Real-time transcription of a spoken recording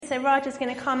So Raja's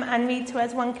going to come and read to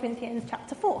us 1 Corinthians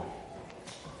chapter 4.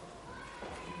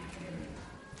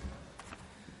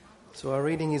 So our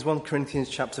reading is 1 Corinthians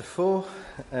chapter 4.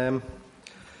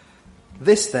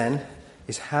 This then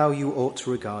is how you ought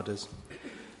to regard us,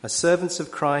 as servants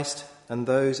of Christ and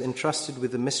those entrusted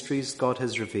with the mysteries God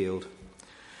has revealed.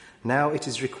 Now it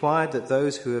is required that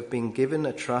those who have been given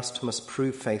a trust must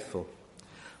prove faithful.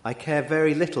 I care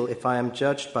very little if I am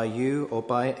judged by you or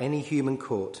by any human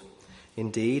court.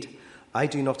 Indeed, I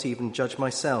do not even judge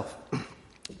myself.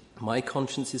 My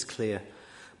conscience is clear,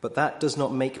 but that does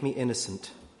not make me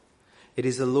innocent. It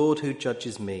is the Lord who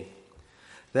judges me.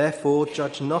 Therefore,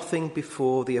 judge nothing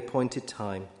before the appointed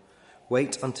time.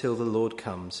 Wait until the Lord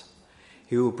comes.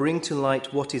 He will bring to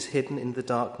light what is hidden in the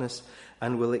darkness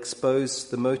and will expose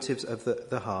the motives of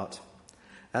the heart.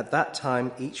 At that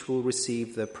time, each will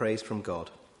receive their praise from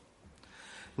God.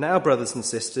 Now, brothers and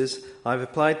sisters, I have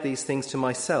applied these things to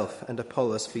myself and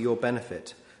Apollos for your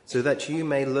benefit, so that you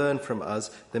may learn from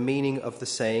us the meaning of the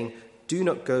saying, do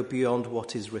not go beyond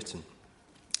what is written.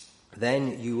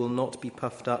 Then you will not be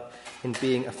puffed up in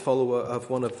being a follower of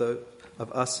one of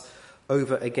us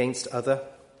over against other.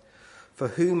 For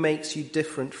who makes you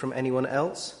different from anyone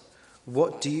else?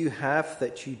 What do you have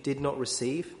that you did not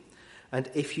receive? And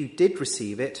if you did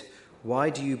receive it, why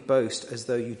do you boast as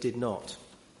though you did not?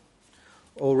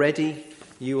 Already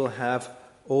you will have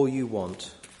all you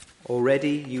want.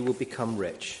 Already you will become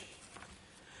rich.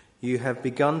 You have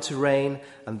begun to reign,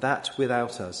 and that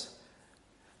without us.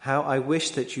 How I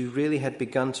wish that you really had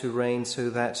begun to reign so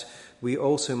that we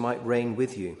also might reign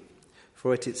with you.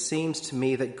 For it seems to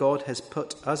me that God has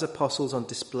put us apostles on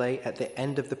display at the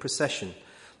end of the procession,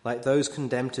 like those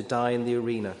condemned to die in the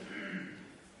arena.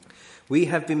 We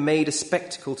have been made a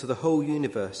spectacle to the whole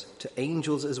universe, to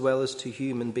angels as well as to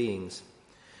human beings.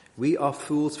 We are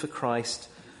fools for Christ,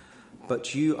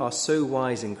 but you are so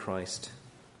wise in Christ.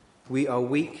 We are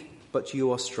weak, but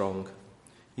you are strong.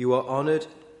 You are honored,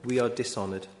 we are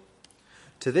dishonored.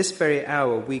 To this very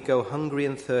hour we go hungry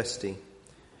and thirsty.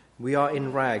 We are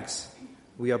in rags.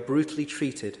 We are brutally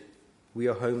treated. We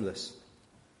are homeless.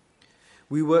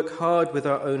 We work hard with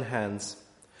our own hands.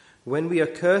 When we are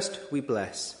cursed, we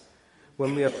bless.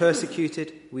 When we are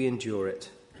persecuted, we endure it.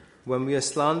 When we are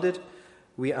slandered,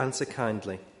 we answer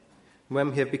kindly.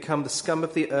 When we have become the scum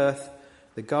of the earth,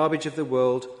 the garbage of the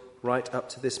world, right up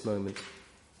to this moment.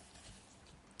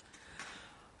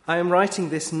 I am writing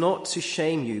this not to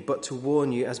shame you, but to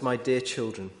warn you as my dear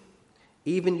children.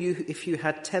 Even you, if you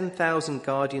had 10,000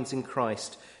 guardians in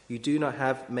Christ, you do not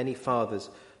have many fathers.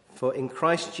 For in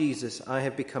Christ Jesus I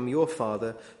have become your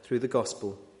father through the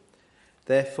gospel.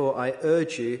 Therefore I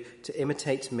urge you to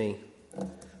imitate me.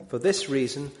 For this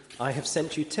reason I have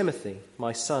sent you Timothy,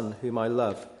 my son, whom I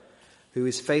love, who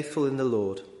is faithful in the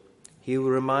Lord. He will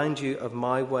remind you of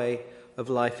my way of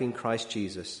life in Christ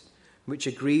Jesus, which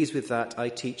agrees with that I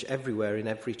teach everywhere in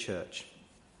every church.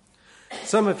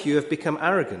 Some of you have become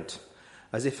arrogant,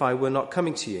 as if I were not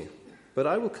coming to you, but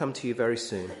I will come to you very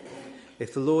soon,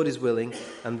 if the Lord is willing,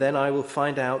 and then I will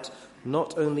find out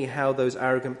not only how those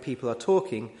arrogant people are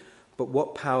talking, but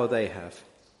what power they have.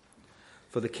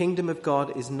 For the kingdom of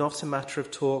God is not a matter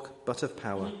of talk, but of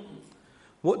power.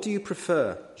 What do you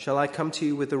prefer? Shall I come to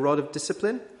you with the rod of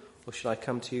discipline, or shall I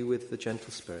come to you with the gentle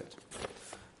spirit?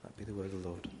 That be the word of the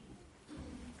Lord.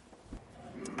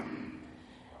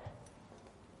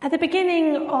 At the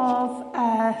beginning of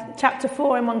chapter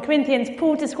 4 in 1 Corinthians,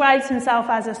 Paul describes himself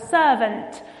as a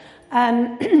servant.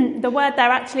 The word there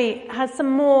actually has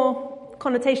some more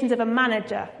connotations of a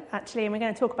manager, actually, and we're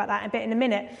going to talk about that a bit in a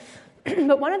minute.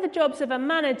 But one of the jobs of a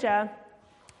manager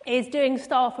is doing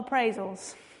staff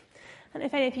appraisals. And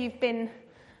if any of you have been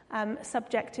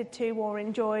subjected to or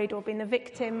enjoyed or been the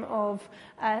victim of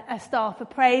a staff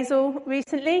appraisal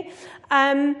recently,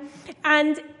 and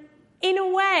in a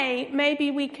way,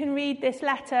 maybe we can read this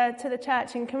letter to the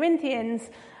church in Corinthians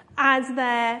as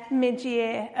their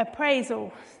mid-year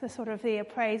appraisal, the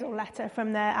appraisal letter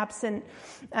from their absent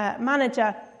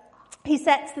manager. He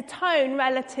sets the tone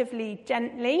relatively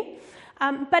gently,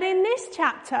 but in this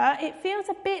chapter, it feels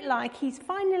a bit like he's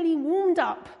finally warmed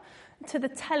up to the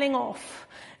telling off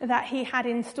that he had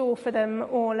in store for them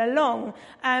all along.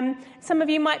 Some of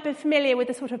you might be familiar with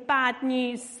the sort of bad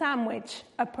news sandwich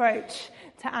approach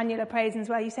to annual appraisals,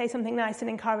 where you say something nice and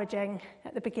encouraging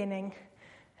at the beginning,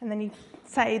 and then you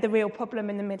say the real problem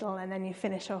in the middle, and then you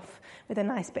finish off with a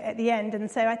nice bit at the end.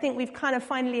 And so I think we've kind of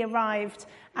finally arrived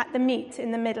at the meat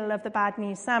in the middle of the bad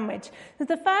news sandwich. So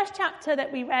the first chapter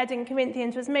that we read in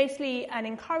Corinthians was mostly an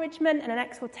encouragement and an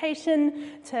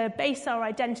exhortation to base our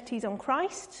identities on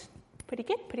Christ, pretty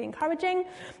good, pretty encouraging.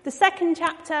 The second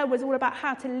chapter was all about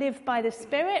how to live by the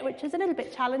Spirit, which is a little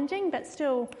bit challenging, but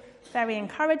still very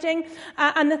encouraging.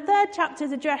 And the third chapter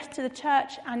is addressed to the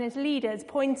church and its leaders,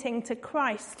 pointing to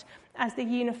Christ as the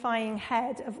unifying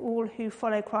head of all who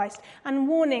follow Christ, and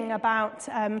warning about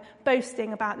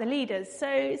boasting about the leaders. So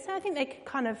I think they could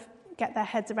kind of get their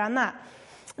heads around that.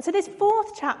 So this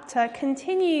fourth chapter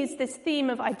continues this theme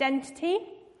of identity,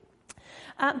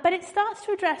 but it starts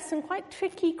to address some quite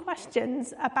tricky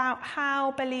questions about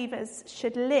how believers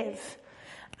should live.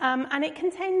 And it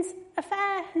contains a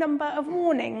fair number of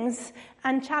warnings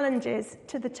and challenges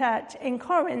to the church in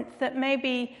Corinth that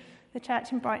maybe the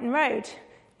church in Brighton Road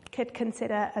could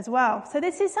consider as well. So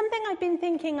this is something I've been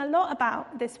thinking a lot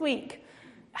about this week.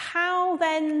 How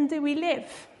then do we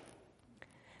live?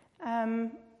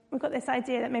 We've got this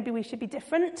idea that maybe we should be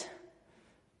different,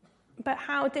 but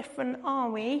how different are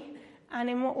we, and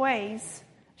in what ways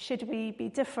should we be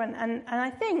different? And I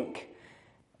think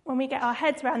when we get our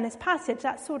heads around this passage,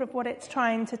 that's sort of what it's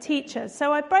trying to teach us.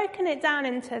 So I've broken it down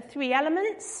into 3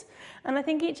 elements, and I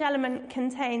think each element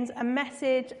contains a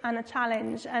message and a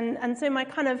challenge. And so my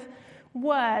kind of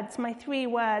words, my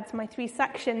 3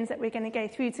 sections that we're going to go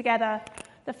through together.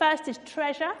 The first is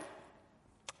treasure,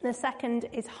 the second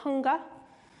is hunger,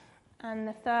 and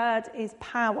the third is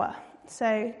power.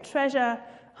 So treasure,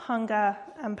 hunger,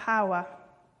 and power.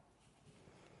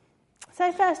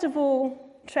 So first of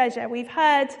all, treasure. We've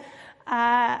heard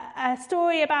a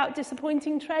story about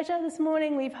disappointing treasure this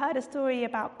morning. We've heard a story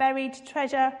about buried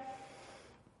treasure.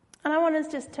 And I want us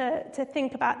just to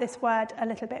think about this word a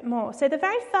little bit more. So the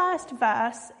very first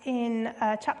verse in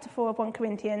chapter 4 of 1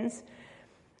 Corinthians,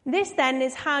 this then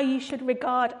is how you should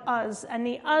regard us. And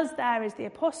the us there is the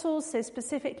apostles, so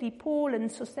specifically Paul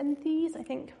and Sosthenes, I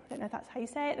don't know if that's how you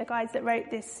say it, the guys that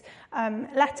wrote this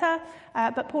letter.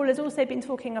 But Paul has also been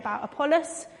talking about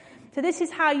Apollos. So this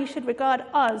is how you should regard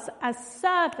us as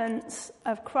servants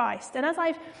of Christ. And as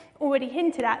I've already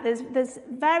hinted at, there's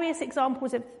various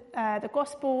examples of the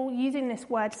gospel using this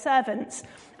word servants.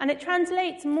 And it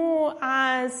translates more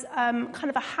as kind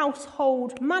of a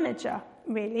household manager,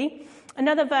 really.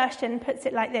 Another version puts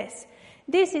it like this.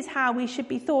 This is how we should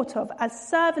be thought of as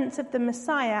servants of the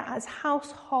Messiah, as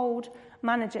household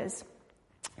managers.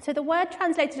 So the word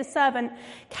translated as servant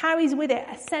carries with it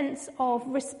a sense of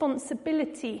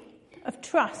responsibility, of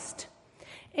trust.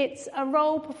 It's a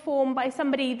role performed by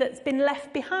somebody that's been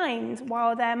left behind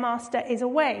while their master is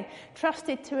away,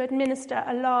 trusted to administer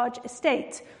a large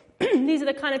estate. These are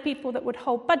the kind of people that would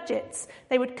hold budgets.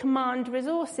 They would command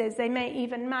resources. They may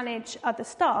even manage other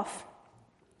staff.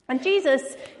 And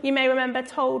Jesus, you may remember,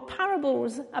 told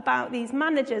parables about these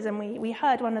managers, and we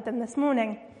heard one of them this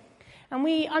morning. And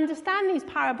we understand these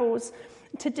parables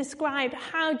to describe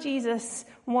how Jesus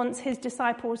wants his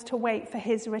disciples to wait for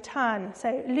his return.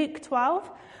 So Luke 12,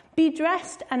 be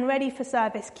dressed and ready for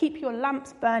service. Keep your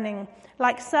lamps burning,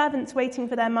 like servants waiting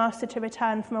for their master to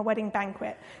return from a wedding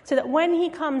banquet, so that when he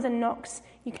comes and knocks,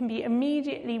 you can be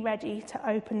immediately ready to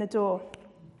open the door.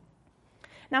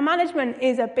 Now, management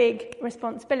is a big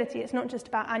responsibility. It's not just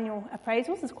about annual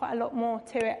appraisals. There's quite a lot more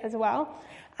to it as well.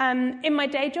 In my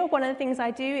day job, one of the things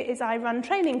I do is I run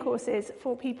training courses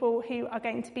for people who are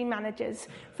going to be managers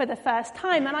for the first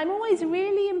time. And I'm always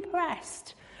really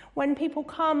impressed when people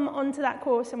come onto that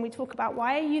course and we talk about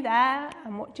why are you there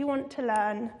and what do you want to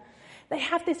learn. They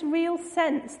have this real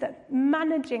sense that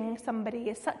managing somebody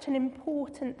is such an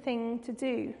important thing to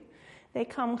do. They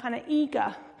come kind of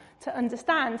eager to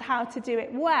understand how to do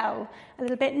it well, a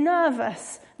little bit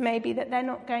nervous maybe that they're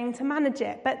not going to manage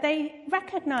it, but they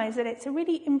recognise that it's a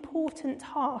really important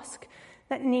task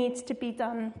that needs to be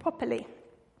done properly.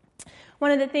 One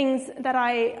of the things that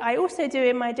I also do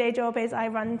in my day job is I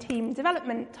run team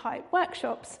development type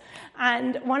workshops.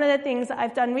 And one of the things that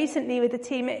I've done recently with the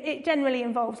team, it generally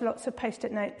involves lots of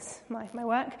post-it notes, my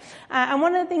work. And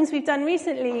one of the things we've done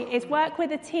recently is work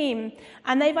with a team,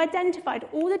 and they've identified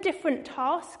all the different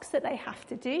tasks that they have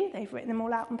to do. They've written them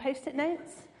all out on post-it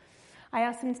notes. I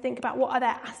asked them to think about what are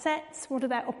their assets, what are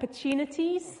their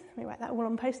opportunities. We write that all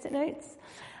on post-it notes.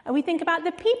 And we think about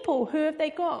the people. Who have they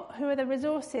got? Who are the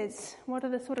resources? What are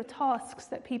the sort of tasks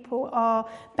that people are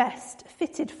best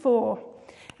fitted for?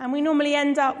 And we normally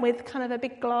end up with kind of a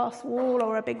big glass wall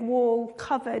or a big wall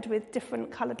covered with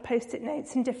different coloured post-it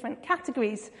notes in different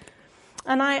categories.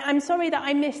 And I'm sorry that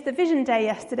I missed the Vision Day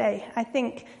yesterday. I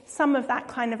think some of that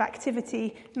kind of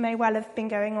activity may well have been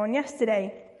going on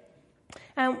yesterday.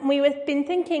 We've been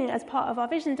thinking as part of our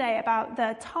Vision Day about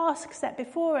the tasks set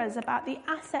before us, about the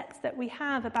assets that we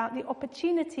have, about the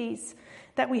opportunities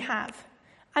that we have,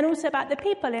 and also about the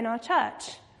people in our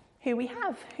church, who we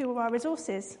have, who are our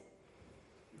resources.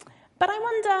 But I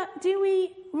wonder, do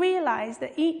we realise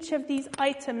that each of these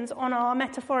items on our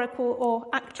metaphorical or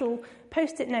actual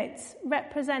post-it notes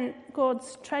represent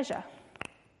God's treasure?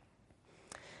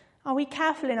 Are we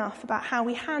careful enough about how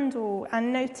we handle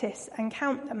and notice and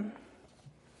count them?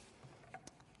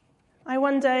 I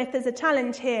wonder if there's a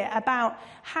challenge here about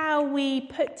how we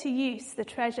put to use the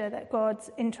treasure that God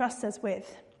entrusts us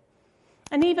with.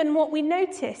 And even what we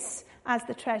notice as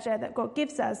the treasure that God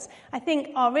gives us. I think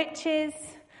our riches,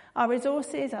 our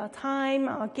resources, our time,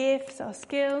 our gifts, our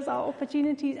skills, our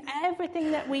opportunities,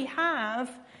 everything that we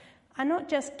have are not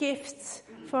just gifts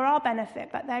for our benefit,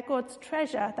 but they're God's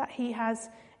treasure that he has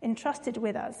entrusted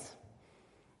with us.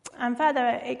 And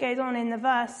further, it goes on in the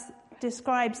verse,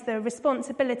 describes the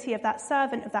responsibility of that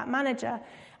servant, of that manager,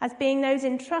 as being those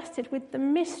entrusted with the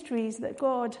mysteries that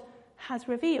God has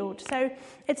revealed. So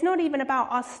it's not even about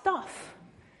our stuff.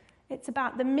 It's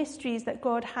about the mysteries that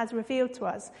God has revealed to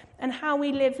us and how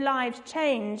we live lives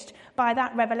changed by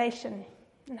that revelation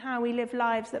and how we live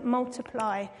lives that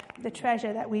multiply the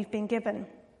treasure that we've been given.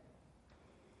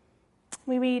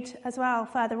 We read as well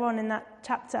further on in that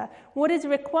chapter, what is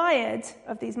required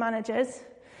of these managers,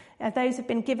 those who've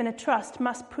been given a trust,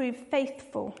 must prove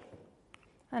faithful.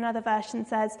 Another version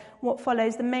says, what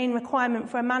follows, the main requirement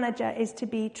for a manager is to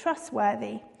be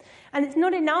trustworthy. And it's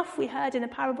not enough, we heard in a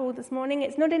parable this morning,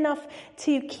 it's not enough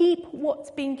to keep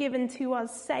what's been given to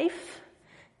us safe.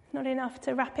 It's not enough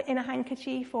to wrap it in a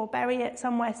handkerchief or bury it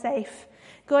somewhere safe.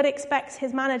 God expects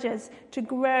his managers to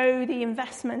grow the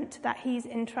investment that he's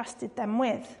entrusted them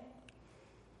with.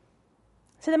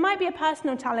 So there might be a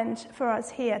personal challenge for us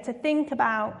here to think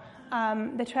about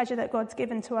the treasure that God's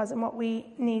given to us and what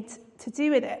we need to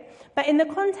do with it. But in the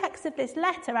context of this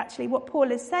letter, actually, what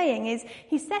Paul is saying is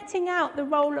he's setting out the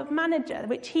role of manager,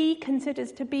 which he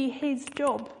considers to be his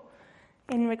job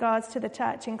in regards to the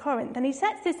church in Corinth. And he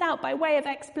sets this out by way of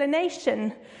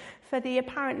explanation for the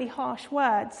apparently harsh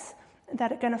words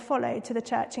that are going to follow to the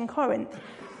church in Corinth.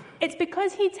 It's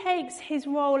because he takes his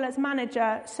role as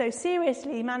manager so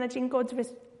seriously, managing God's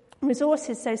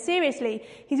resources so seriously,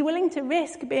 he's willing to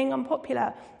risk being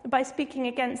unpopular by speaking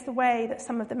against the way that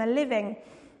some of them are living.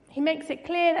 He makes it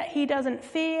clear that he doesn't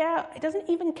fear, he doesn't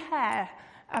even care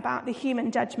about the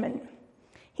human judgment.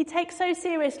 He takes so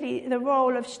seriously the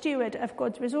role of steward of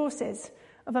God's resources,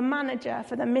 of a manager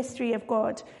for the mystery of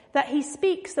God, that he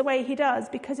speaks the way he does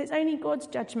because it's only God's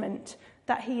judgment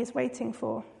that he is waiting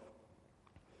for.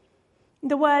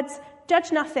 The words,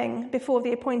 judge nothing before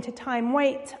the appointed time,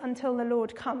 wait until the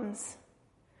Lord comes.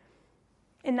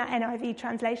 In that NIV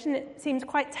translation, it seems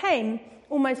quite tame,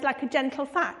 almost like a gentle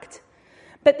fact.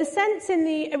 But the sense in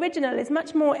the original is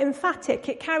much more emphatic.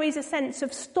 It carries a sense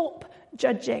of stop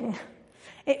judging.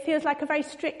 It feels like a very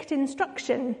strict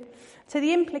instruction. So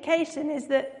the implication is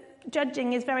that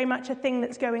judging is very much a thing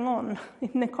that's going on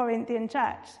in the Corinthian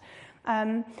church,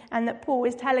 and that Paul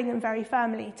is telling them very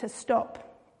firmly to stop.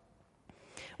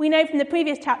 We know from the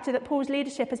previous chapter that Paul's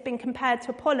leadership has been compared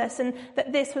to Apollos and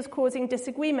that this was causing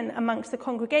disagreement amongst the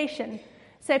congregation.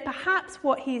 So perhaps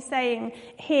what he's saying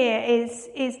here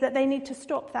is that they need to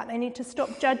stop that. They need to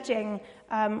stop judging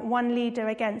one leader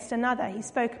against another. He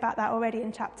spoke about that already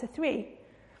in chapter 3.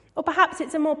 Or perhaps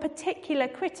it's a more particular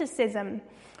criticism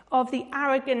of the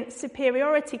arrogant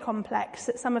superiority complex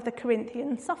that some of the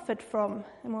Corinthians suffered from.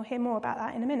 And we'll hear more about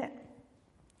that in a minute.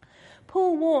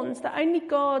 Paul warns that only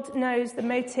God knows the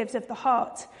motives of the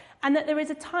heart and that there is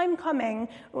a time coming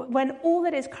when all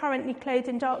that is currently clothed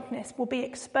in darkness will be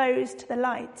exposed to the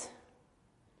light.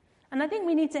 And I think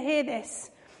we need to hear this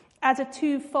as a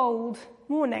twofold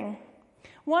warning.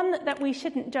 One, that we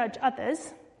shouldn't judge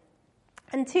others.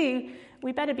 And two,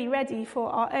 we better be ready for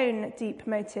our own deep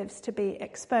motives to be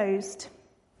exposed.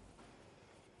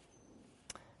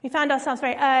 We found ourselves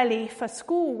very early for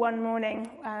school one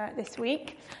morning this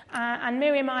week, and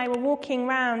Miriam and I were walking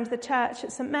around the church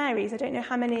at St Mary's. I don't know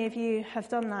how many of you have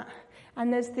done that.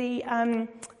 And there's the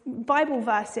Bible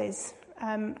verses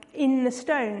in the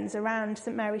stones around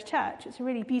St Mary's Church. It's a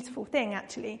really beautiful thing,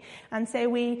 actually. And so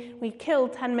we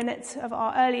killed 10 minutes of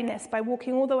our earliness by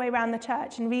walking all the way around the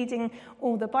church and reading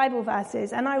all the Bible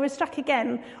verses. And I was struck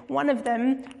again, one of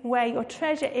them, where your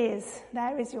treasure is,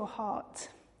 there is your heart.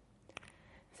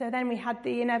 So then we had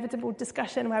the inevitable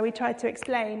discussion where we tried to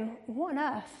explain, what on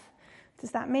earth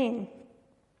does that mean?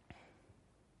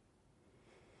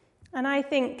 And I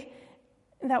think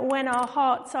that when our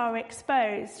hearts are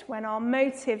exposed, when our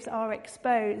motives are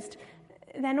exposed,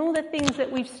 then all the things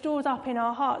that we've stored up in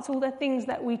our hearts, all the things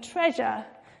that we treasure,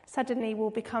 suddenly will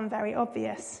become very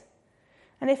obvious.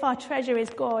 And if our treasure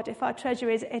is God, if our treasure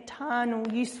is eternal,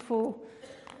 useful,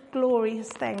 glorious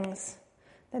things,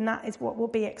 then that is what will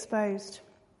be exposed.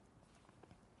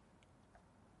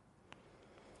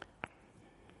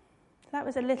 That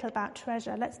was a little about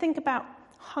treasure. Let's think about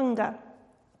hunger.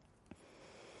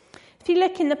 If you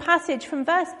look in the passage from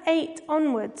verse 8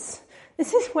 onwards,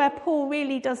 this is where Paul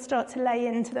really does start to lay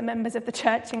into the members of the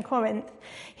church in Corinth.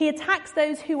 He attacks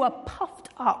those who are puffed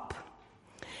up,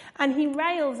 and he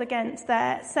rails against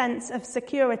their sense of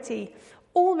security.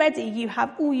 Already you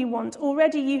have all you want.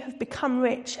 Already you have become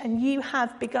rich, and you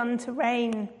have begun to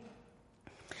reign.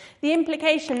 The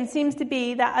implication seems to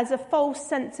be that as a false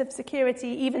sense of security,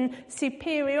 even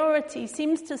superiority,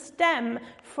 seems to stem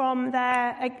from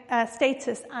their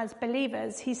status as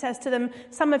believers. He says to them,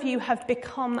 some of you have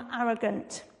become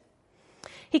arrogant.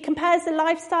 He compares the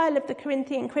lifestyle of the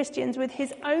Corinthian Christians with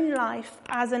his own life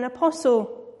as an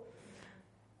apostle,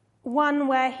 one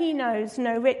where he knows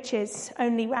no riches,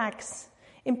 only rags,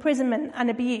 imprisonment and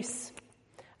abuse,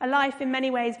 a life in many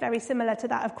ways very similar to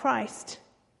that of Christ.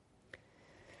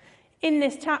 In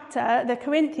this chapter, the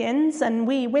Corinthians, and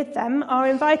we with them, are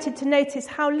invited to notice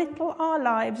how little our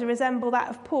lives resemble that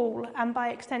of Paul, and by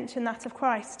extension that of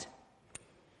Christ.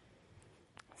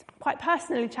 It's quite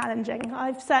personally challenging.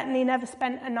 I've certainly never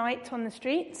spent a night on the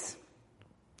streets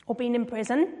or been in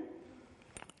prison.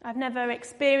 I've never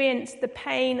experienced the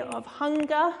pain of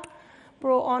hunger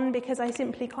brought on because I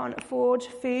simply can't afford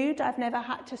food. I've never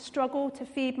had to struggle to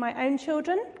feed my own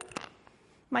children.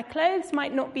 My clothes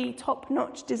might not be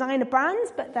top-notch designer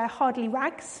brands, but they're hardly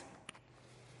rags.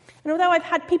 And although I've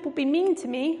had people be mean to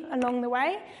me along the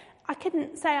way, I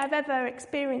couldn't say I've ever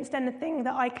experienced anything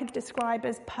that I could describe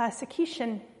as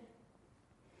persecution.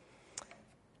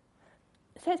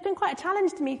 So it's been quite a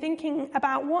challenge to me thinking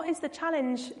about what is the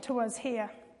challenge to us here.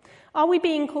 Are we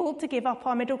being called to give up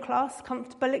our middle-class,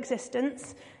 comfortable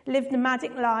existence, live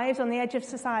nomadic lives on the edge of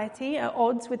society at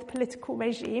odds with political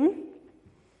regime?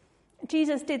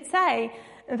 Jesus did say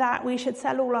that we should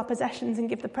sell all our possessions and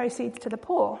give the proceeds to the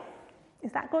poor.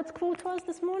 Is that God's call to us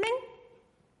this morning?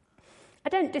 I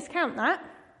don't discount that.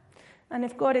 And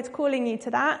if God is calling you to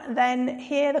that, then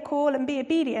hear the call and be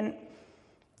obedient.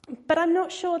 But I'm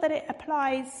not sure that it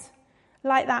applies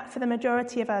like that for the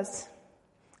majority of us.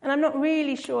 And I'm not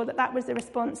really sure that that was the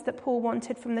response that Paul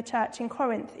wanted from the church in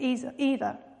Corinth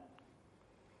either.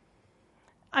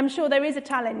 I'm sure there is a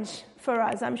challenge for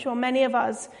us. I'm sure many of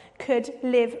us could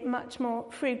live much more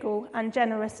frugal and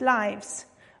generous lives.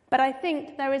 But I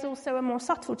think there is also a more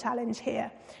subtle challenge here.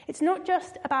 It's not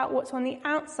just about what's on the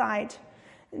outside.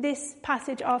 This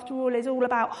passage, after all, is all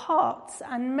about hearts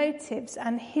and motives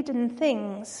and hidden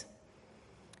things.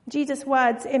 Jesus'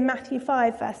 words in Matthew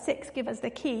 5, verse 6 give us the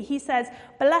key. He says,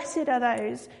 "Blessed are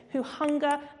those who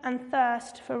hunger and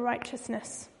thirst for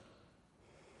righteousness."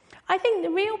 I think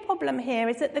the real problem here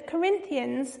is that the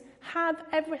Corinthians have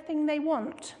everything they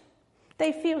want.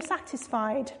 They feel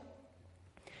satisfied.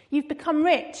 You've become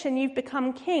rich and you've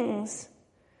become kings.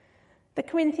 The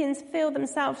Corinthians feel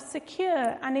themselves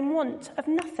secure and in want of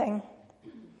nothing.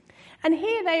 And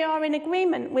here they are in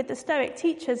agreement with the Stoic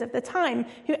teachers of the time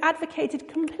who advocated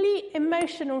complete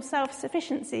emotional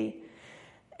self-sufficiency,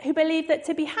 who believed that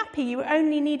to be happy you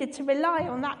only needed to rely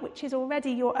on that which is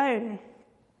already your own.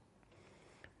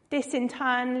 This in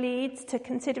turn leads to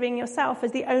considering yourself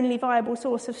as the only viable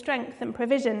source of strength and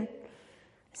provision.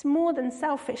 It's more than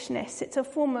selfishness, it's a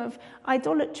form of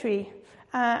idolatry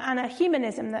and a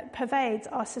humanism that pervades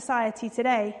our society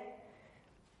today.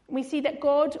 We see that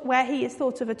God, where he is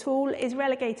thought of at all, is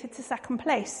relegated to second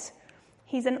place.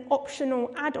 He's an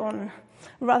optional add-on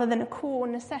rather than a core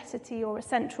necessity or a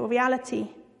central reality.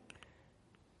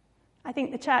 I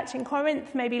think the church in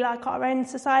Corinth, maybe like our own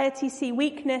society, see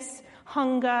weakness,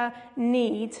 hunger,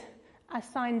 need as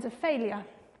signs of failure.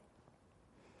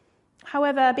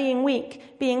 However, being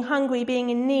weak, being hungry, being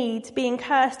in need, being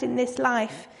cursed in this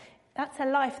life, that's a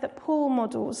life that Paul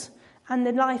models and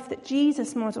the life that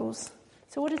Jesus models.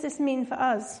 So what does this mean for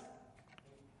us?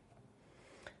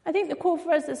 I think the call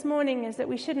for us this morning is that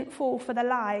we shouldn't fall for the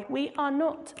lie. We are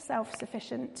not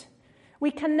self-sufficient. We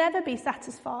can never be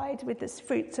satisfied with the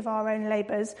fruits of our own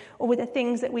labours or with the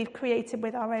things that we've created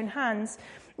with our own hands.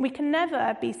 We can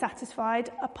never be satisfied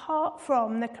apart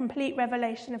from the complete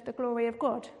revelation of the glory of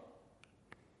God.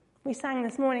 We sang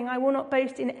this morning, "I will not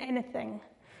boast in anything,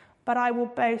 but I will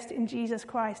boast in Jesus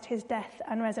Christ, his death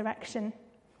and resurrection."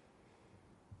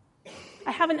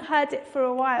 I haven't heard it for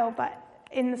a while, but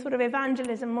in the sort of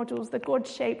evangelism models, the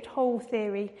God-shaped hole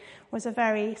theory was a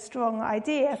very strong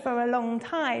idea for a long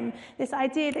time. This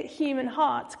idea that human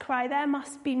hearts cry, there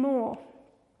must be more.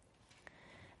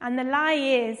 And the lie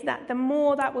is that the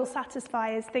more that will satisfy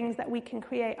is things that we can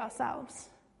create ourselves.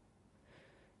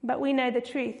 But we know the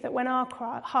truth that when our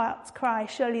hearts cry,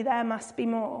 surely there must be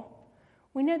more.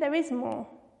 We know there is more,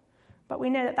 but we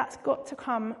know that that's got to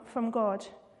come from God.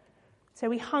 So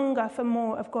we hunger for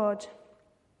more of God.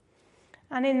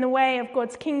 And in the way of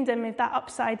God's kingdom, of that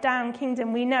upside-down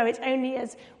kingdom, we know it's only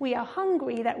as we are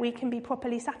hungry that we can be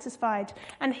properly satisfied.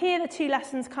 And here the two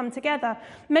lessons come together.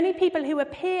 Many people who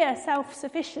appear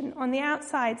self-sufficient on the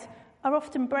outside are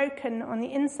often broken on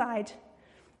the inside.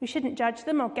 We shouldn't judge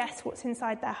them or guess what's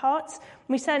inside their hearts.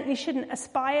 We certainly shouldn't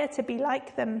aspire to be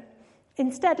like them.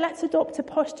 Instead, let's adopt a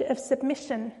posture of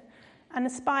submission and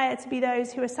aspire to be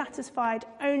those who are satisfied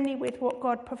only with what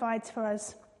God provides for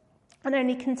us, and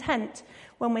only content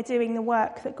when we're doing the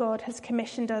work that God has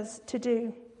commissioned us to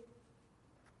do.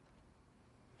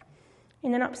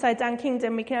 In an upside-down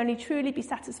kingdom, we can only truly be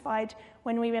satisfied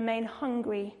when we remain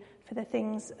hungry for the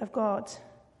things of God.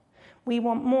 We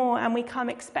want more, and we come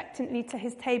expectantly to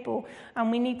his table,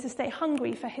 and we need to stay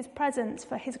hungry for his presence,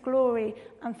 for his glory,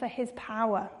 and for his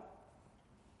power.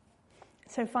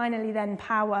 So finally then,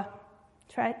 power.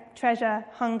 Treasure,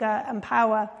 hunger, and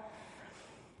power.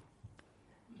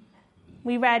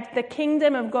 We read, the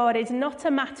kingdom of God is not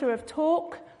a matter of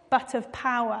talk, but of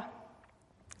power.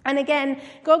 And again,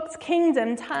 God's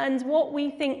kingdom turns what we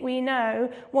think we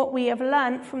know, what we have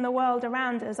learnt from the world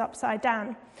around us, upside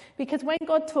down. Because when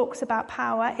God talks about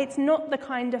power, it's not the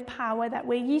kind of power that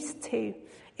we're used to.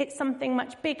 It's something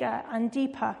much bigger and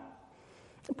deeper.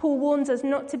 Paul warns us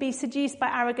not to be seduced by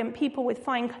arrogant people with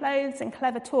fine clothes and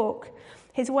clever talk.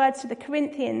 His words to the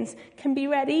Corinthians can be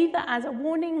read either as a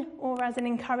warning or as an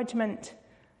encouragement.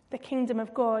 The kingdom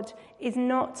of God is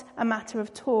not a matter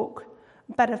of talk,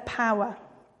 but of power.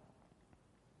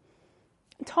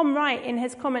 Tom Wright, in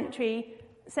his commentary,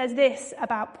 says this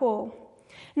about Paul.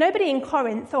 Nobody in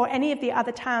Corinth or any of the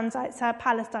other towns outside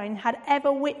Palestine had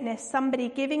ever witnessed somebody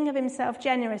giving of himself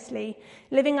generously,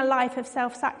 living a life of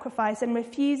self-sacrifice and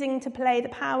refusing to play the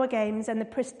power games and the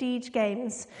prestige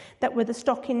games that were the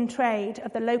stock in trade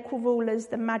of the local rulers,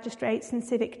 the magistrates and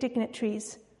civic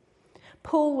dignitaries.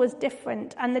 Paul was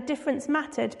different, and the difference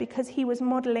mattered because he was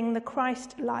modelling the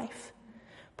Christ life.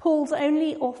 Paul's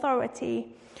only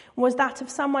authority was that of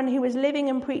someone who was living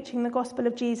and preaching the gospel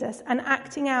of Jesus and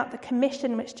acting out the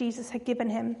commission which Jesus had given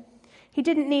him. He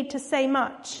didn't need to say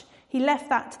much. He left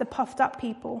that to the puffed up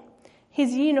people.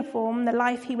 His uniform, the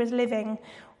life he was living,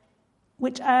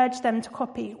 which urged them to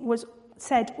copy,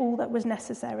 said all that was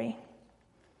necessary.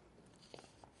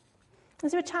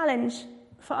 Is there a challenge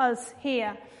for us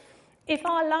here? If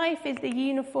our life is the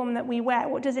uniform that we wear,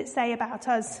 what does it say about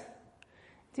us?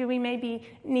 Do we maybe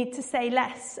need to say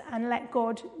less and let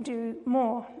God do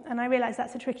more? And I realise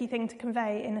that's a tricky thing to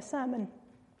convey in a sermon.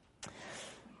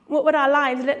 What would our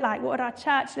lives look like? What would our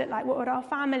church look like? What would our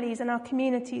families and our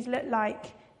communities look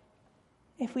like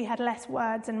if we had less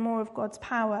words and more of God's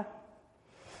power?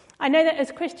 I know that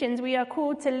as Christians we are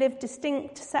called to live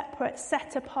distinct, separate,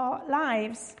 set-apart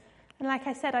lives. And like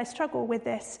I said, I struggle with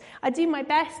this. I do my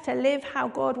best to live how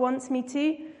God wants me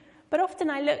to, but often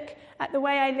I look at the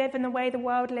way I live and the way the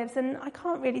world lives, and I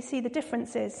can't really see the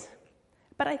differences.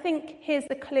 But I think here's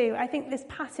the clue. I think this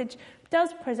passage does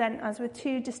present us with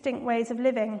two distinct ways of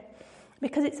living,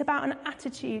 because it's about an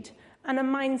attitude and a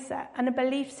mindset and a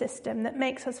belief system that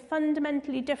makes us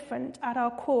fundamentally different at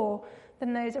our core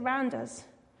than those around us.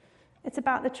 It's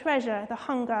about the treasure, the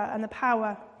hunger, and the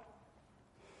power.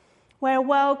 Where a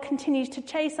world continues to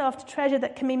chase after treasure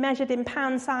that can be measured in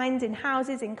pound signs, in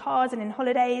houses, in cars, and in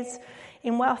holidays,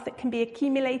 in wealth that can be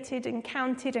accumulated and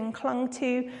counted and clung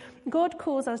to, God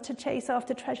calls us to chase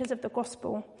after treasures of the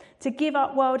gospel, to give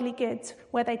up worldly goods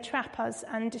where they trap us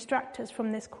and distract us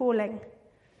from this calling,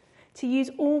 to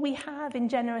use all we have in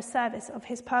generous service of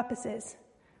his purposes.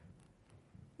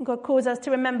 God calls us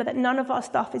to remember that none of our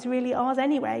stuff is really ours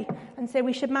anyway, and so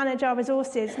we should manage our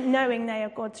resources knowing they are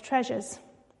God's treasures.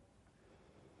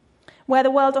 Where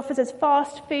the world offers us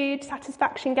fast food,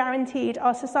 satisfaction guaranteed,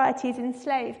 our society is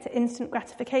enslaved to instant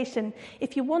gratification.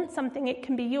 If you want something, it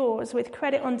can be yours with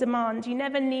credit on demand. You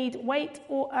never need wait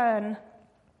or earn.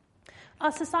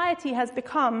 Our society has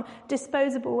become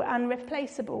disposable and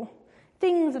replaceable.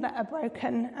 Things that are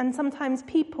broken, and sometimes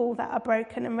people that are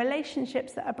broken, and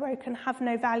relationships that are broken have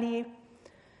no value.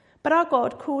 But our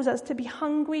God calls us to be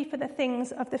hungry for the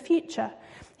things of the future.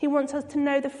 He wants us to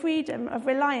know the freedom of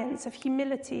reliance, of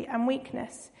humility and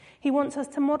weakness. He wants us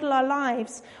to model our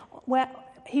lives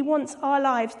He wants our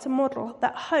lives to model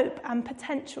that hope and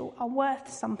potential are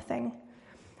worth something.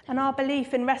 And our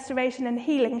belief in restoration and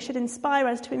healing should inspire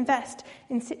us to invest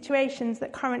in situations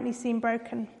that currently seem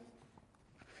broken.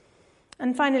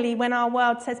 And finally, when our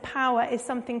world says power is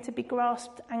something to be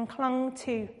grasped and clung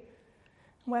to,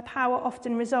 where power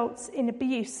often results in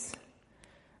abuse,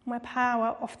 where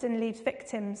power often leaves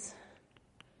victims.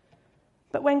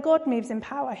 But when God moves in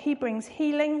power, he brings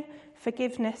healing,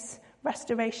 forgiveness,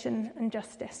 restoration and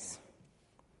justice.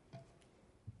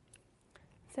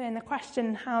 So in the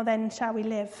question, how then shall we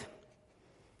live?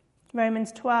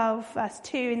 Romans 12, verse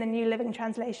 2 in the New Living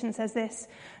Translation says this: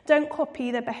 "Don't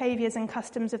copy the behaviours and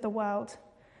customs of the world,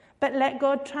 but let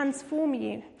God transform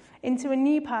you into a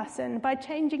new person by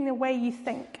changing the way you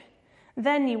think.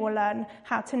 Then you will learn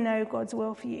how to know God's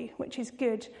will for you, which is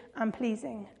good and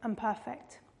pleasing and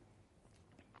perfect."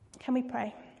 Can we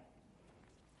pray?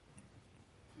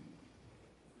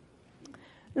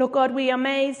 Lord God, we are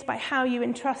amazed by how you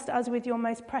entrust us with your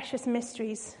most precious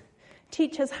mysteries.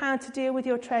 Teach us how to deal with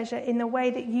your treasure in the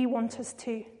way that you want us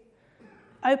to.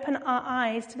 Open our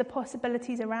eyes to the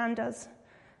possibilities around us.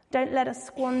 Don't let us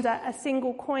squander a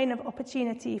single coin of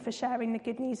opportunity for sharing the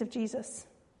good news of Jesus.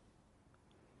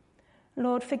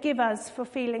 Lord, forgive us for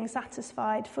feeling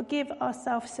satisfied. Forgive our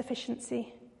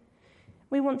self-sufficiency.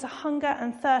 We want to hunger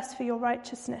and thirst for your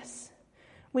righteousness.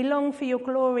 We long for your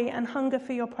glory and hunger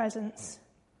for your presence.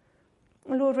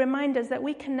 Lord, remind us that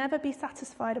we can never be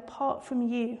satisfied apart from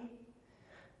you.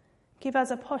 Give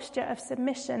us a posture of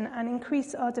submission and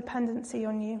increase our dependency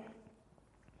on you.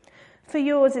 For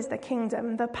yours is the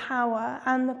kingdom, the power,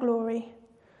 and the glory.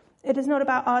 It is not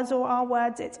about us or our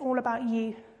words, it's all about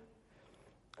you.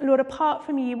 Lord, apart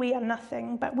from you, we are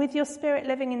nothing, but with your Spirit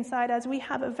living inside us, we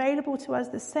have available to us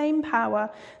the same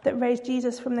power that raised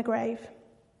Jesus from the grave.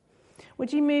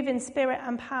 Would you move in spirit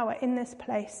and power in this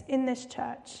place, in this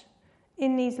church,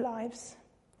 in these lives?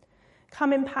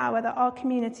 Come in power that our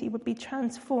community would be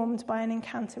transformed by an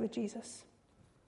encounter with Jesus.